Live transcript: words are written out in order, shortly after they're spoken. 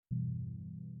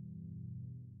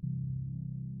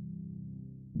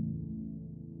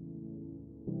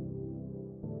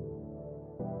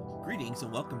Greetings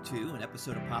and welcome to an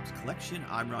episode of Pop's Collection.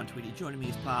 I'm Ron Tweedy, joining me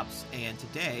is Pops, and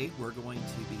today we're going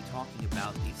to be talking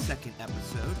about the second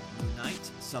episode of Moon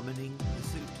Knight, Summoning the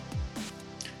Suit.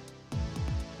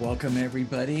 Welcome,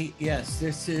 everybody. Yes,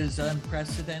 this is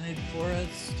unprecedented for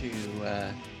us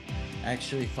to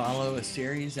actually follow a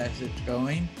series as it's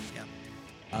going.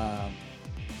 Yeah.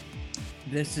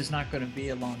 This is not going to be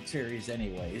a long series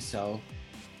anyway, so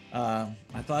I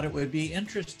thought it would be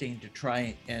interesting to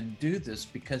try and do this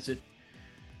because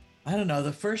I don't know,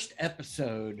 the first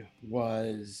episode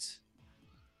was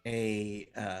a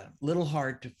little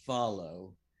hard to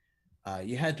follow.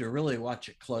 You had to really watch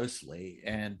it closely,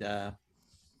 and I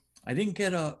didn't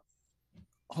get a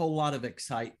whole lot of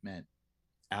excitement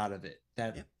out of it,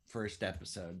 that first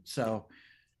episode. So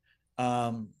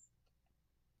to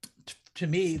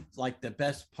me, like the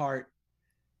best part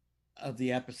of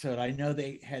the episode, I know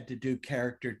they had to do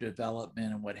character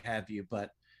development and what have you,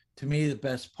 but to me, the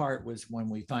best part was when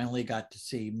we finally got to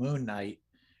see Moon Knight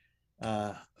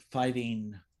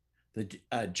fighting the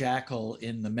Jackal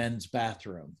in the men's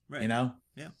bathroom, Right. you know?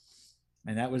 Yeah.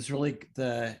 And that was really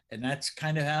and that's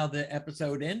kind of how the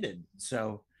episode ended.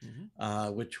 So,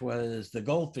 which was the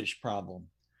goldfish problem.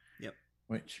 Yep.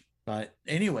 But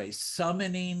anyway,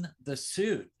 summoning the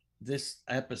suit, this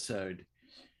episode,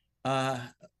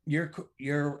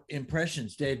 your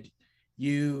impressions, did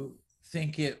you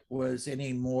think it was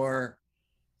any more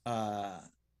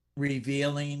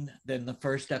revealing than the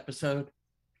first episode?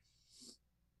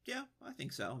 Yeah, I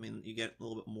think so. I mean, you get a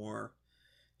little bit more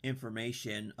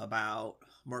information about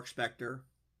Mark Spector.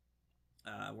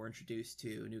 We're introduced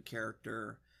to a new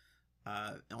character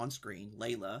on screen,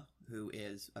 Layla, who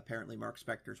is apparently Mark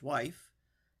Spector's wife,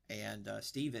 and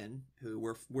Steven, who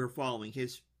we're following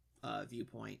his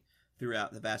viewpoint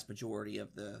throughout the vast majority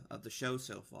of the show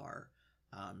so far.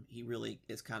 He really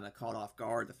is kind of caught off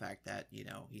guard, the fact that, you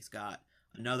know, he's got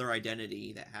another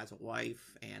identity that has a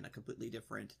wife and a completely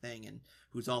different thing, and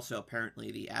who's also apparently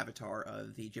the avatar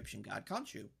of the Egyptian god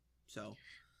Khonshu. So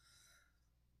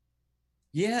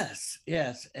Yes,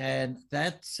 and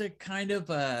that's a kind of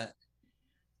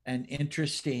an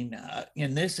interesting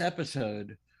in this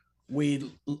episode.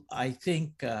 I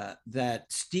think that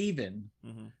Steven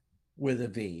with a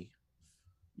V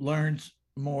learns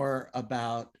more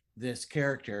about this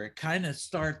character. It kind of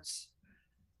starts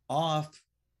off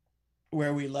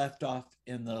where we left off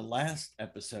in the last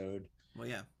episode. Well,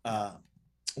 yeah.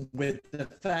 With the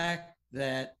fact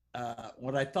that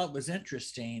what I thought was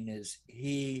interesting is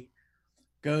he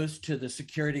goes to the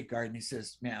security guard and he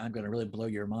says, "Man, I'm going to really blow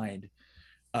your mind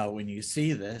when you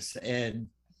see this." And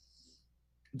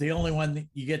the only one that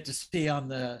you get to see on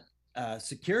the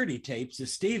security tapes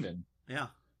is Steven. Yeah.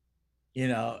 You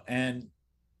know, and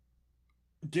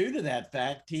due to that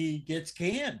fact, he gets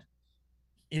canned,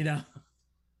 you know.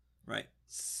 Right.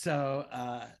 So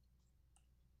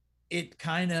it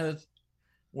kind of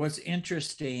was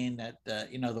interesting that,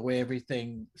 you know, the way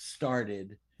everything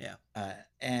started. Yeah.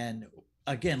 And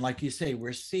again, like you say,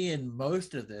 we're seeing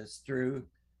most of this through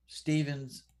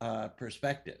Steven's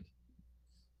perspective.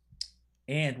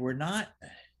 And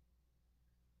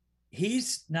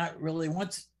he's not really,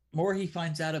 once more he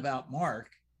finds out about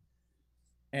Mark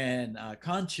and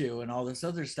Khonshu and all this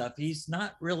other stuff, he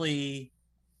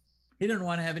didn't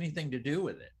want to have anything to do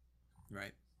with it.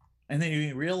 Right. And then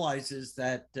he realizes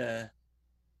that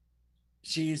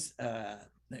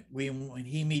when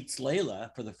he meets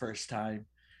Layla for the first time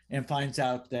and finds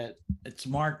out that it's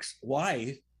Mark's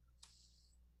wife,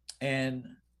 and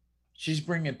she's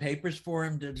bringing papers for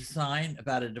him to sign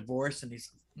about a divorce, and he's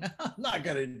I'm not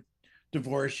going to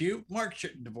divorce you. Mark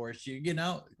shouldn't divorce you, you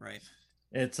know? Right.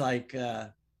 It's like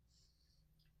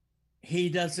he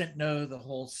doesn't know the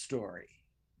whole story.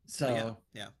 So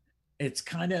yeah. It's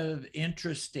kind of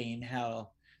interesting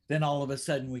how then all of a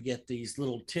sudden we get these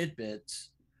little tidbits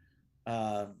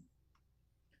that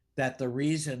the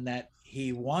reason that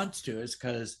he wants to is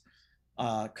because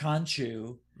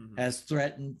Khonshu has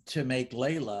threatened to make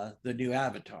Layla the new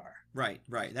avatar. Right.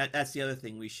 That's the other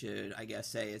thing we should, I guess,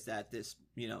 say is that this,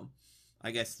 you know,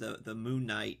 I guess the Moon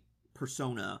Knight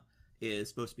persona is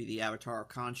supposed to be the avatar of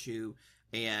Khonshu,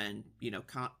 and, you know,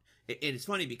 it's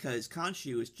funny because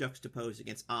Khonshu is juxtaposed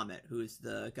against Ammit, who is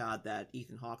the god that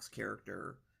Ethan Hawke's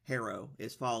character Harrow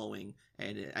is following,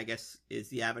 and I guess is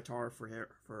the avatar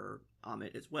for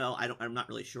Ammit as well. I'm not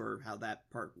really sure how that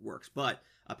part works, but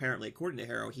apparently, according to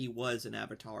Harrow, he was an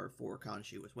avatar for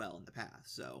Khonshu as well in the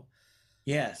past. So,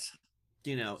 yes,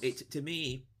 you know, to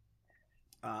me,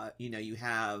 you know, you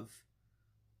have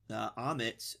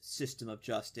Ammit's system of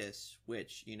justice,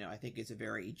 which, you know, I think is a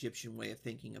very Egyptian way of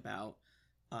thinking about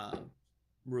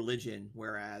religion,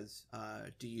 whereas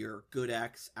do your good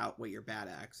acts outweigh your bad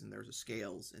acts, and there's a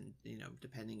scales, and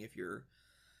depending if your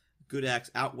good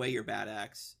acts outweigh your bad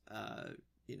acts,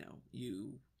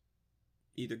 you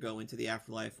either go into the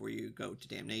afterlife or you go to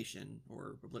damnation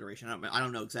or obliteration. I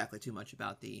don't know exactly too much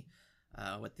about the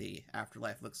what the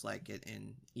afterlife looks like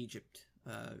in Egypt,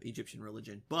 Egyptian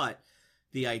religion, but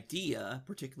the idea,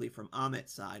 particularly from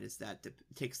Amit's side, is that it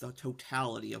takes the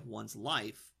totality of one's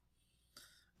life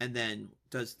and then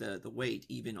does the weight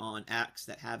even on acts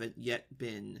that haven't yet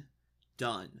been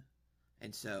done,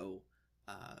 and so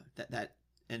that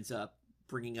ends up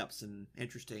bringing up some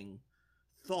interesting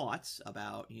thoughts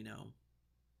about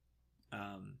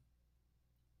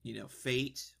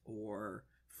fate or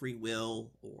free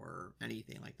will or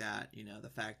anything like that. The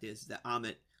fact is that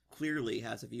Amit clearly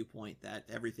has a viewpoint that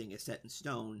everything is set in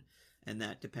stone, and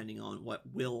that depending on what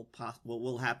will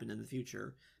happen in the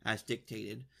future, as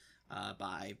dictated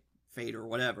by fate or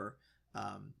whatever,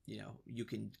 you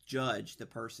can judge the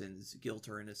person's guilt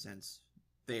or innocence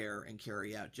there and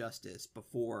carry out justice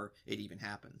before it even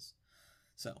happens.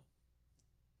 So,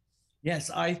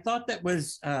 yes, I thought that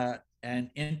was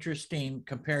an interesting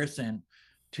comparison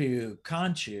to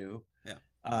Khonshu,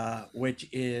 which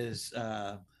is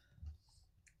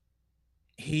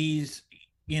he's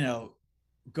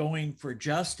going for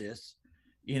justice,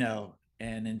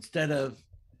 and instead of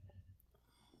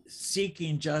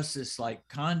seeking justice like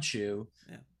Khonshu,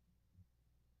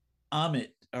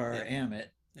 Amit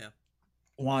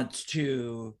wants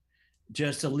to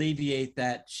just alleviate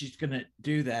that. She's going to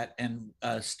do that. And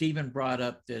Stephen brought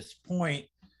up this point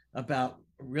about,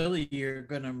 really, you're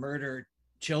going to murder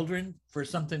children for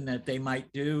something that they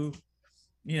might do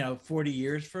 40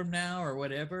 years from now or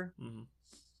whatever. Mm-hmm.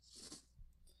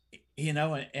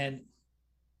 And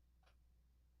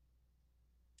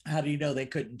how do you know they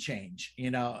couldn't change?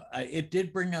 It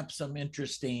did bring up some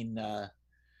interesting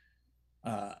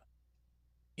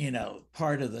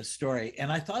part of the story.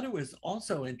 And I thought it was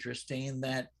also interesting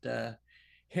that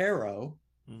Harrow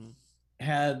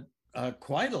had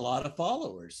quite a lot of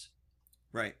followers.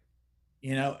 Right.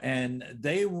 And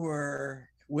they were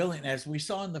willing, as we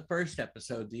saw in the first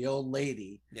episode, the old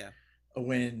lady,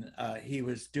 when he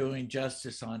was doing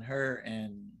justice on her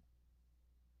and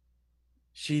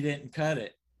she didn't cut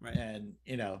it. Right. And,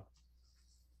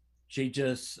 she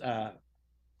just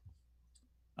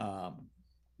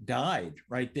died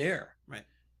right there. Right.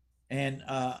 And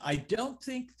I don't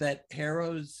think that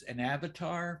Harrow's an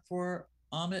avatar for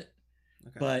Amit,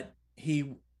 but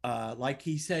he, like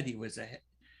he said, he was a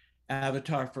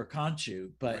avatar for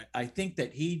Khonshu. But I think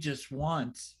that he just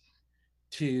wants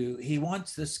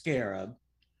the scarab,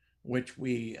 which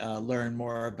we learn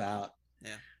more about.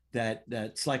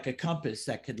 That's like a compass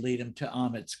that could lead him to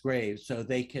Amit's grave, so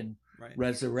they can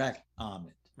resurrect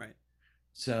Amit. Right.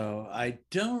 So I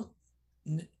don't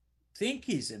think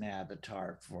he's an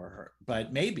avatar for her,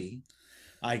 but maybe,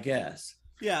 I guess.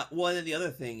 Yeah. Well, then the other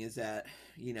thing is that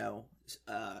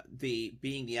the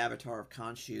being the avatar of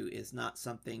Khonshu is not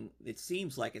something. It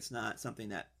seems like it's not something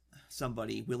that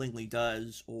somebody willingly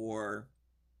does, or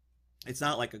it's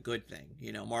not like a good thing.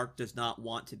 Mark does not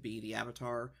want to be the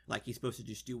avatar. Like, he's supposed to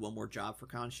just do one more job for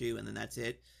Khonshu and then that's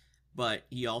it. But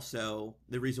he also,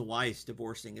 the reason why he's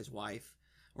divorcing his wife,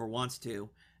 or wants to,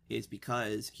 is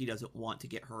because he doesn't want to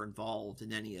get her involved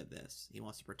in any of this. He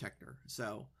wants to protect her.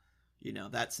 So,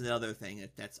 that's another thing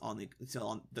that's on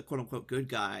the quote unquote good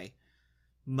guy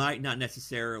might not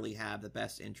necessarily have the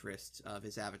best interests of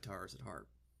his avatars at heart.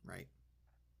 Right.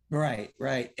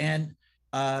 Right. And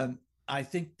I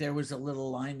think there was a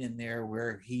little line in there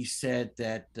where he said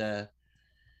that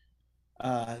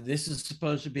this is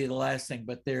supposed to be the last thing,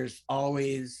 but there's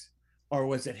always, or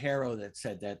was it Harrow that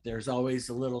said that? There's always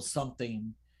a little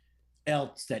something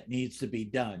else that needs to be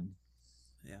done.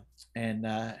 Yeah. And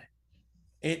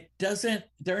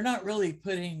they're not really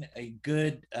putting a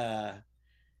good,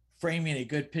 framing a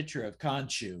good picture of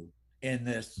Khonshu in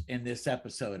this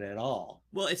episode at all.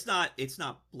 Well, it's not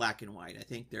black and white. I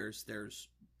think there's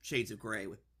shades of gray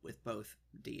with both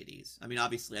deities. I mean,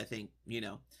 obviously, I think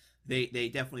they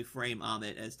definitely frame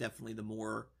Amit as definitely the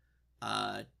more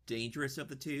dangerous of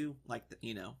the two. Like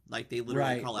like they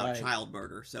literally call out child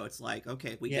murder. So it's like,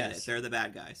 okay, we get it. They're the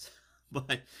bad guys,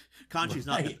 but Khonshu's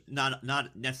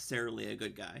not necessarily a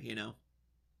good guy.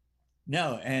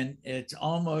 No, and it's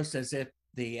almost as if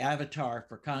the avatar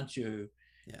for Khonshu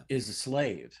is a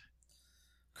slave.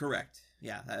 Correct.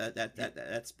 Yeah,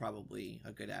 that's probably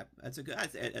a good that's a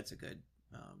good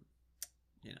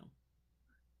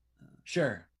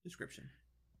sure description.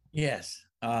 Yes.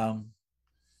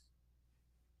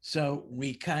 So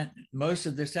most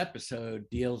of this episode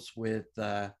deals with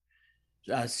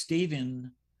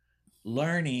Steven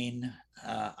learning,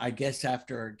 I guess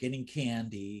after getting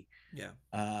candy, Yeah.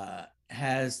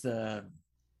 has got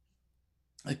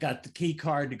the key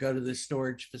card to go to the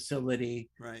storage facility,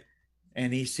 Right.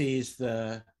 and he sees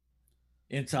the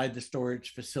inside the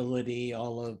storage facility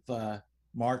all of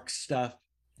Mark's stuff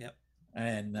Yep.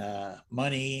 and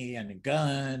money and a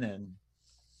gun and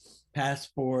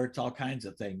passports, all kinds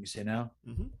of things,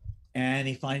 Mm-hmm. And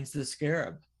he finds the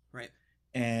scarab. Right.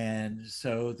 And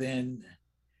so then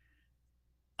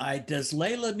does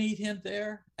Layla meet him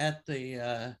there at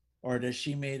the or does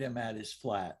she meet him at his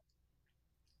flat?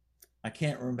 I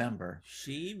can't remember.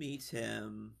 She meets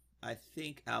him, I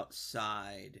think,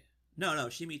 outside. No, no,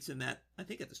 she meets him at, I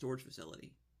think, at the storage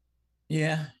facility.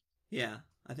 Yeah. Yeah,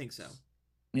 I think so.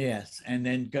 Yes. And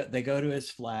then they go to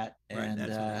his flat, Right. and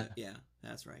That's when. Yeah,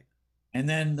 that's right. and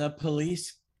then the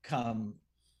police come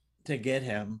to get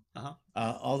him. Uh-huh.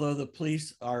 Although the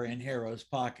police are in Harrow's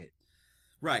pocket.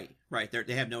 Right. Right.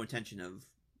 They have no intention of,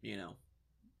 you know,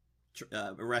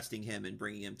 arresting him and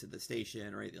bringing him to the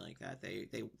station or anything like that.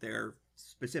 They're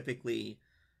specifically,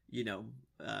 you know,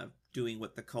 doing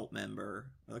what the cult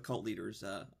member or the cult leaders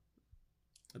a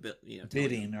bit, you know,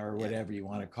 bidding or whatever you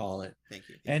want to call it. Thank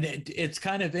you. And it's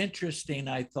kind of interesting,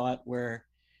 I thought, where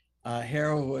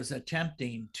Harrow was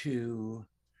attempting to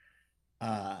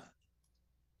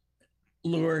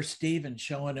lure Steven,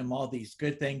 showing him all these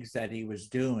good things that he was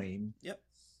doing. Yep.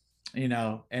 And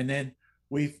then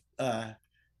then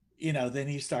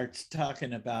he starts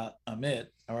talking about Amit,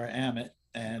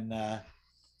 and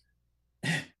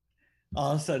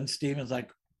all of a sudden Steven's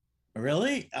like,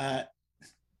 really?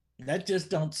 That just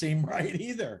don't seem right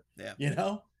either. Yeah.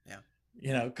 Yeah.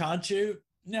 Khonshu,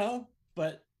 no,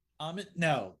 but Amit,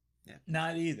 no. Yeah.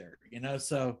 Not either.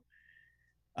 So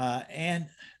and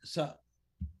so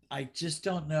I just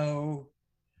don't know.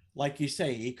 Like you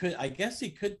say, I guess he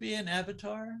could be an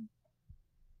avatar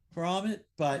for Amit,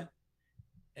 but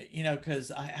because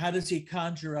how does he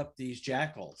conjure up these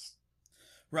jackals?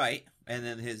 Right. And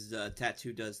then his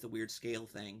tattoo does the weird scale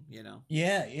thing,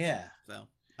 Yeah. So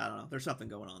I don't know. There's something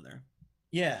going on there.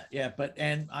 Yeah.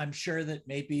 And I'm sure that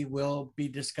maybe we'll be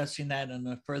discussing that in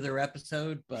a further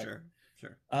episode. But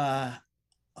sure. I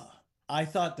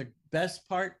thought the best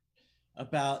part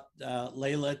about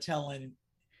Layla telling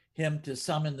him to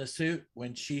summon the suit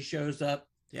when she shows up.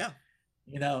 Yeah.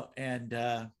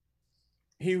 And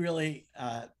he really,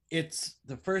 it's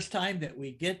the first time that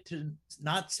we get to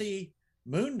not see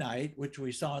Moon Knight, which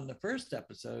we saw in the first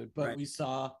episode, but we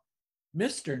saw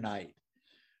Mr. Knight.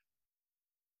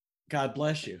 God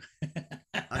bless you.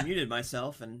 I muted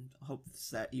myself and hoped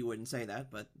that you wouldn't say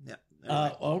that, but yeah.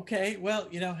 Okay. Well,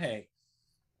 hey.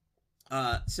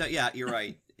 So yeah, you're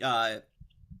right.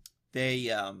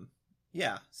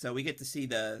 So we get to see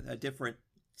a different,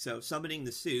 so summoning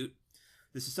the suit.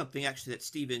 This is something actually that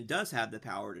Steven does have the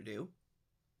power to do.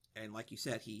 And like you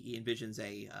said, he envisions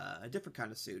a different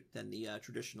kind of suit than the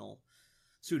traditional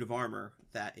suit of armor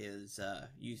that is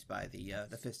used by the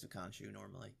Fist of Khonshu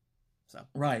normally. So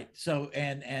right. So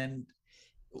and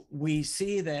we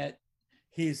see that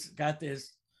he's got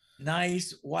this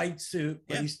nice white suit,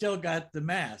 but he's still got the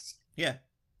mask. Yeah.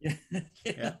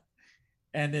 Yeah.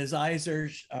 And his eyes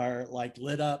are like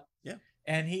lit up. Yeah.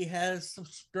 And he has some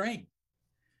strength.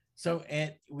 So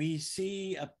and we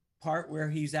see a part where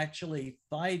he's actually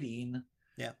fighting.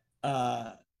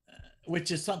 Yeah.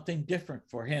 Which is something different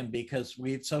for him, because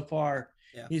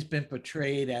he's been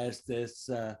portrayed as this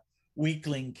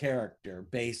weakling character,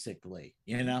 basically,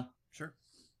 Sure.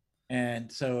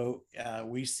 And so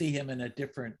we see him in a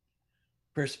different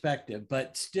perspective,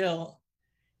 but still,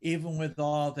 even with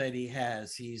all that he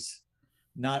has, he's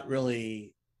not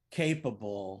really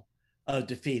capable of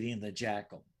defeating the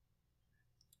jackal.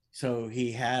 So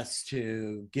he has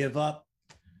to give up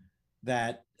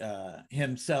that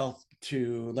himself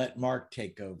to let Mark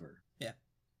take over. Yeah.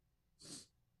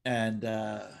 And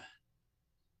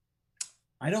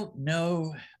I don't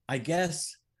know. I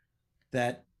guess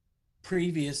that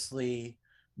previously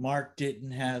Mark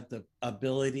didn't have the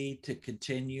ability to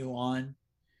continue on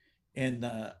in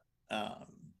the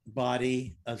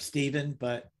body of Steven,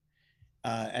 but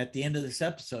at the end of this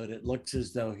episode, it looks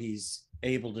as though he's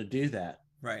able to do that.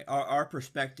 Right. Our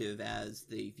perspective as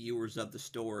the viewers of the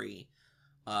story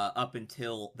up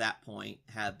until that point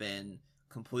have been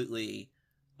completely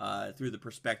through the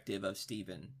perspective of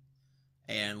Steven.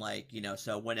 And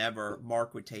so whenever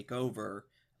Mark would take over,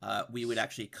 we would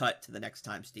actually cut to the next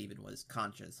time Steven was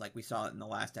conscious. Like we saw it in the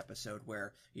last episode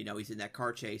where, he's in that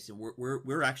car chase and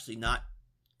we're actually not,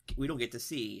 we don't get to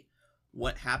see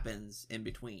what happens in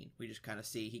between. We just kind of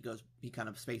see he kind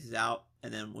of spaces out,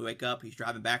 and then we wake up, he's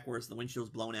driving backwards, the windshield's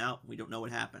blown out, we don't know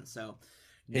what happened. So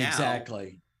now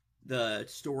Exactly. the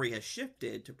story has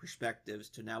shifted to perspectives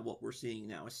to now what we're seeing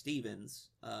now is Steven's,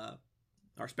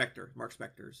 our Spectre, Mark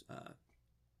Spector's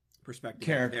perspective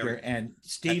Character, and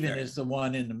Steven is the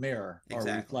one in the mirror or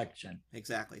exactly. reflection.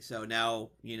 Exactly. So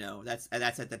now that's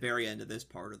at the very end of this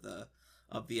part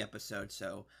of the episode.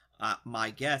 So my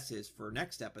guess is for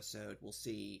next episode we'll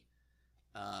see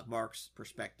Mark's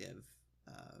perspective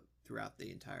throughout the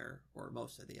entire or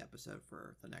most of the episode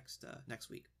for the next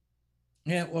week.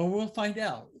 Yeah, well, we'll find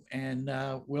out, and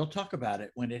we'll talk about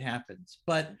it when it happens.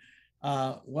 But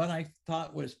what I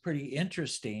thought was pretty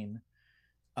interesting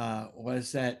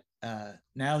was that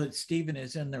now that Steven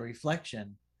is in the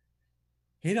reflection,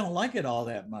 he don't like it all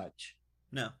that much.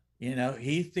 No.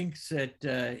 He thinks that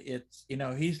it's,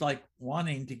 he's like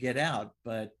wanting to get out,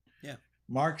 but yeah,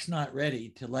 Mark's not ready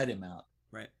to let him out.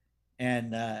 Right.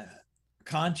 And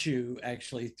Khonshu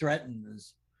actually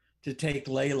threatens to take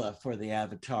Layla for the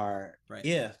Avatar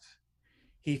if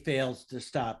he fails to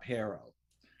stop Harrow.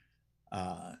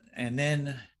 And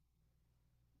then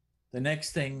the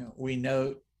next thing we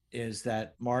note is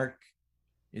that Mark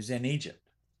is in Egypt.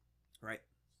 Right.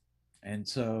 And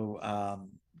so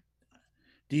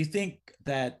do you think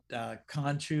that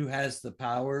Khonshu has the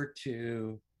power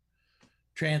to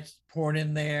transport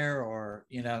him there, or,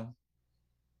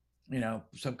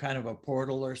 some kind of a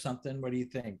portal or something? What do you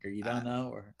think? Or you don't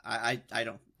know? Or I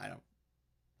don't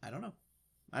know.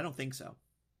 I don't think so.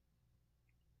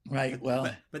 Right.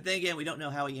 But then again, we don't know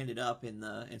how he ended up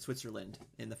in Switzerland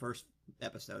in the first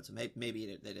episode, so maybe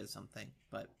it is something.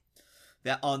 But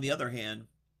that, on the other hand,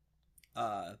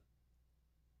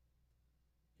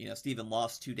 Steven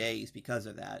lost 2 days because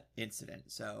of that incident,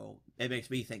 so it makes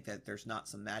me think that there's not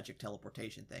some magic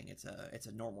teleportation thing. It's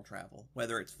a normal travel,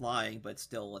 whether it's flying, but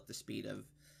still at the speed of,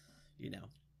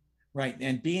 Right,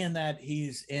 and being that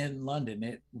he's in London,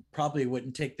 it probably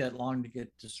wouldn't take that long to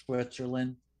get to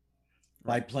Switzerland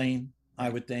by plane, I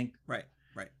would think. Right.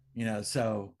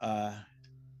 So,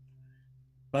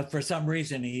 but for some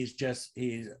reason,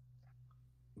 he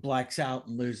blacks out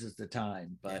and loses the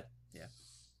time. But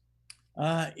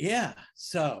yeah.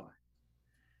 So,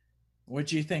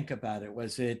 what'd you think about it?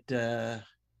 Was it?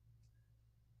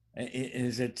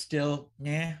 Is it still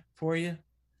for you?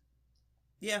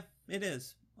 Yeah, it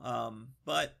is.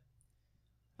 But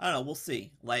I don't know. We'll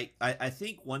see. Like, I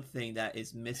think one thing that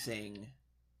is missing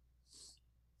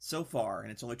so far,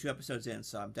 and it's only 2 episodes in,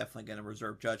 so I'm definitely going to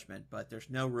reserve judgment, but there's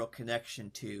no real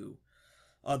connection to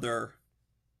other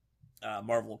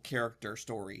Marvel character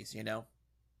stories,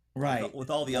 Right. With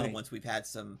all the other ones, we've had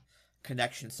some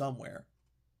connection somewhere.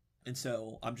 And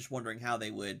so I'm just wondering how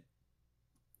they would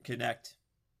connect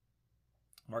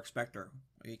Mark Spector,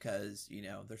 because,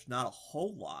 there's not a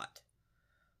whole lot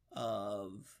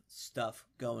of stuff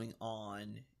going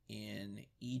on in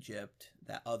Egypt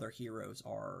that other heroes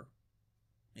are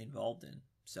involved in.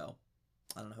 So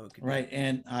I don't know who it could be.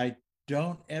 And I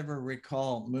don't ever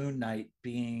recall Moon Knight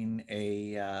being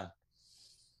a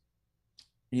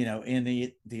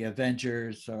in the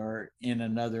Avengers or in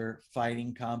another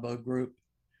fighting combo group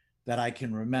that I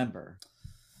can remember.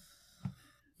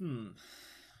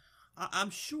 I'm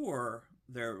sure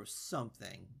there was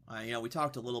something. We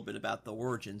talked a little bit about the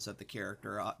origins of the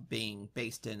character being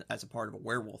based in as a part of a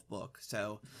werewolf book.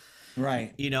 So,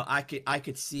 right. I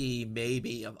could see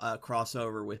maybe a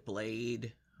crossover with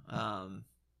Blade,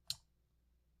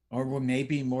 or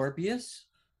maybe Morbius.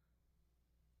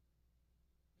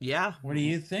 Yeah. What do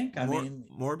you think? I mean,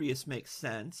 Morbius makes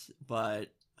sense, but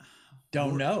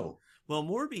don't know. Well,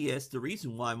 Morbius, the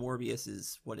reason why Morbius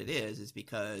is what it is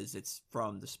because it's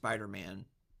from the Spider-Man,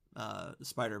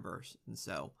 Spider-Verse. And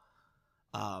so,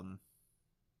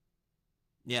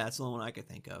 yeah, it's the only one I could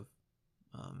think of.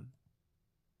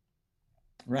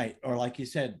 Right. Or like you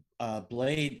said,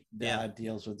 Blade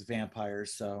deals with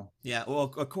vampires. So yeah.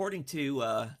 Well, according to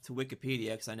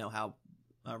Wikipedia, because I know how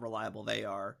reliable they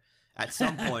are, at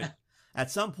some point,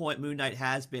 Moon Knight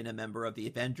has been a member of the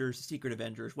Avengers, the Secret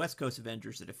Avengers, West Coast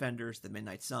Avengers, the Defenders, the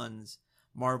Midnight Suns,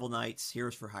 Marvel Knights,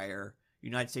 Heroes for Hire,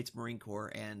 United States Marine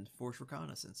Corps, and Force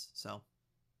Reconnaissance. So,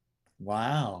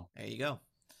 wow, there you go.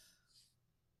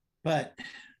 But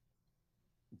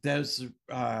those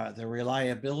the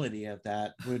reliability of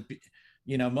that would be,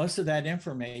 most of that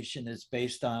information is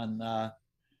based on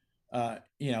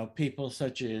people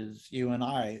such as you and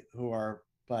I who are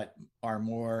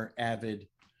more avid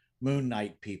Moon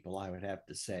Knight people, I would have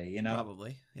to say,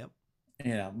 Probably. Yep.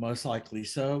 Most likely.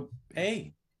 So,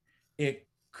 hey, it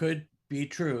could be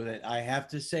true that I have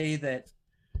to say that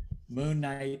Moon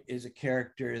Knight is a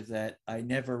character that I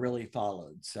never really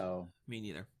followed. So, Me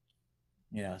neither.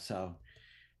 so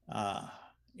uh,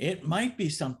 it might be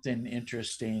something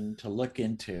interesting to look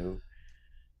into.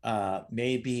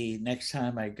 Maybe next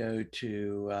time I go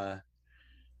to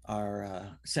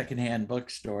our secondhand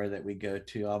bookstore that we go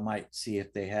to, I might see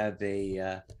if they have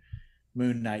a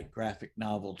Moon Knight graphic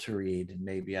novel to read, and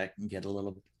maybe I can get a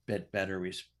little bit better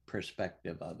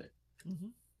perspective of it. Mm-hmm.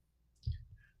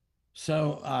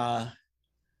 So,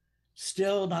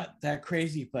 still not that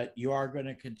crazy, but you are going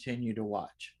to continue to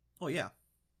watch. Oh yeah,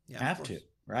 yeah. Have to,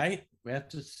 right? We have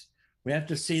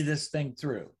to see this thing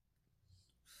through.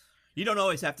 You don't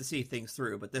always have to see things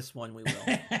through, but this one we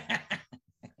will.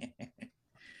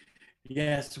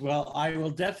 Yes, well, I will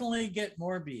definitely get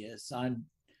Morbius on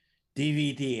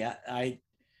DVD.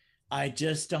 I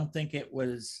just don't think it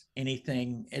was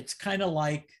anything. It's kind of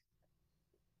like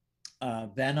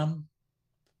Venom.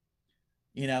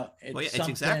 It's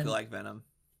exactly like Venom.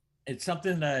 It's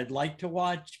something that I'd like to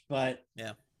watch, but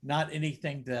yeah, not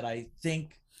anything that I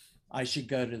think I should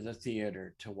go to the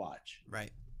theater to watch.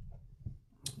 Right.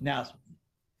 Now,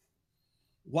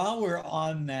 while we're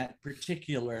on that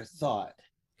particular thought,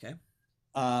 okay,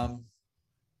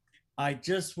 I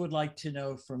just would like to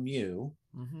know from you,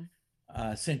 mm-hmm.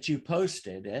 Since you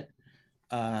posted it,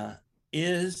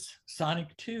 is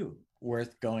Sonic 2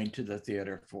 worth going to the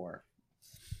theater for?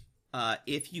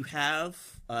 If you have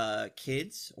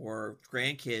kids or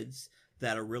grandkids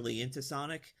that are really into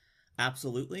Sonic,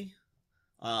 absolutely.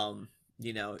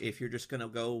 If you're just gonna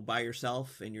go by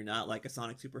yourself and you're not like a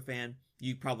Sonic super fan,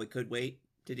 you probably could wait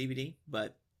to DVD,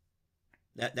 but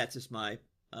that's just my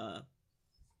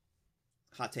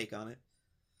hot take on it.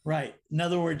 Right. In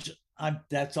other words,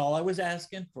 that's all I was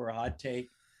asking for, a hot take.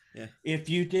 Yeah. If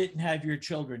you didn't have your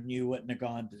children, you wouldn't have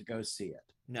gone to go see it.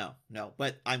 No,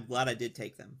 but I'm glad I did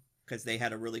take them because they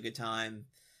had a really good time,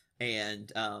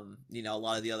 and a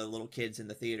lot of the other little kids in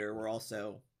the theater were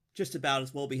also just about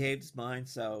as well behaved as mine,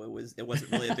 so it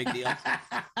wasn't really a big deal.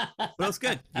 But it was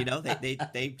good.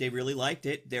 They really liked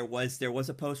it. There was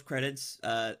a post credits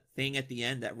thing at the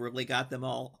end that really got them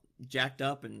all jacked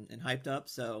up and hyped up.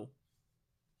 So.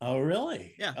 Oh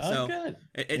really? Yeah. Oh, so good.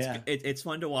 It's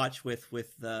fun to watch with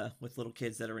little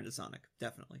kids that are into Sonic.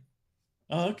 Definitely.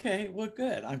 Okay. Well,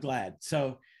 good. I'm glad.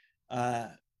 So,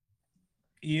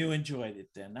 you enjoyed it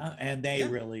then, huh? And they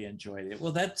really enjoyed it.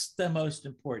 Well, that's the most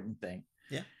important thing.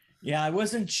 Yeah. Yeah. I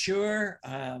wasn't sure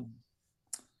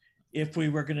if we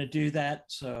were going to do that,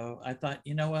 so I thought,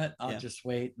 you know what? I'll just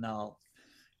wait and I'll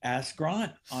ask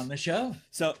Grant on the show.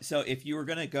 So if you were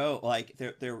gonna go, like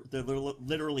there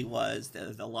literally was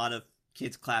a lot of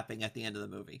kids clapping at the end of the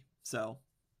movie. So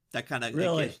that kind of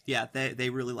really,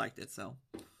 they really liked it. So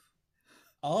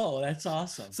that's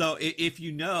awesome. So if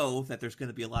you know that there's going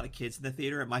to be a lot of kids in the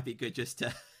theater, it might be good just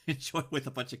to enjoy with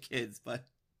a bunch of kids. But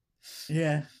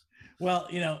yeah, well,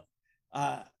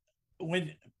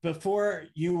 before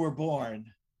you were born,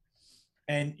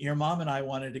 and your mom and I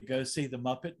wanted to go see the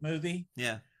Muppet movie.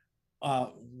 Yeah.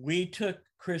 We took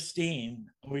Christine,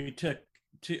 to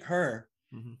her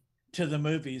mm-hmm. to the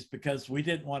movies because we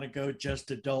didn't want to go just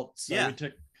adults. So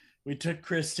we took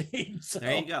Christine. So.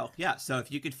 There you go. Yeah. So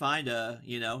if you could find a,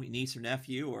 niece or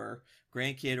nephew or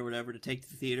grandkid or whatever to take to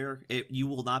the theater, you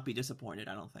will not be disappointed,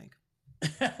 I don't think.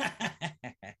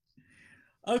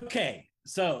 Okay.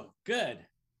 So good.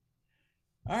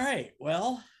 All right.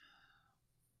 Well,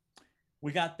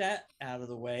 we got that out of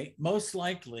the way. Most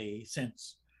likely,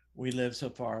 since we live so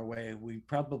far away, we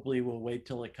probably will wait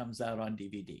till it comes out on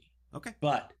DVD. Okay.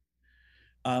 But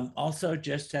also,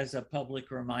 just as a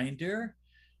public reminder,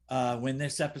 when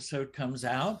this episode comes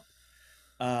out,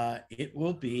 it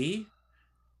will be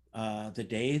the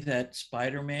day that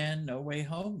Spider-Man No Way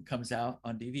Home comes out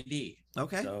on DVD.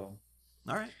 Okay. So,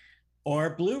 all right.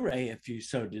 Or Blu-ray if you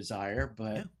so desire.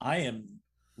 But I am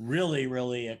really,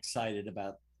 really excited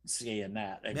about seeing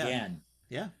that again.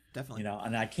 Yeah, definitely.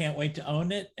 And I can't wait to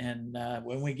own it. And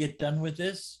when we get done with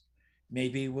this,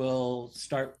 maybe we'll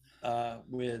start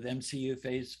with MCU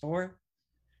Phase 4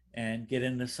 and get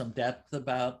into some depth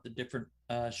about the different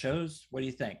shows. What do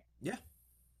you think? Yeah,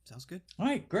 sounds good. All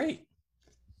right, great.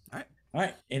 All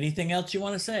right. Anything else you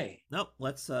want to say? Nope.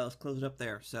 Let's close it up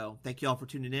there. So thank you all for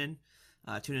tuning in.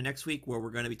 Tune in next week where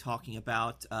we're going to be talking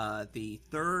about the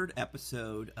third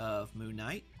episode of Moon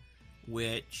Knight,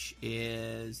 which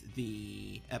is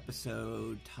the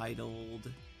episode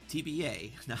titled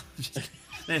TBA. No,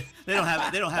 they don't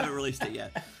have it released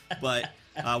yet, but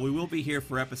we will be here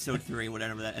for episode 3,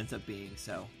 whatever that ends up being.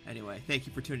 So anyway, thank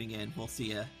you for tuning in. We'll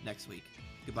see you next week.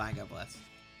 Goodbye. God bless.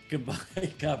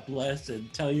 Goodbye. God bless,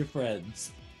 and tell your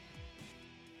friends.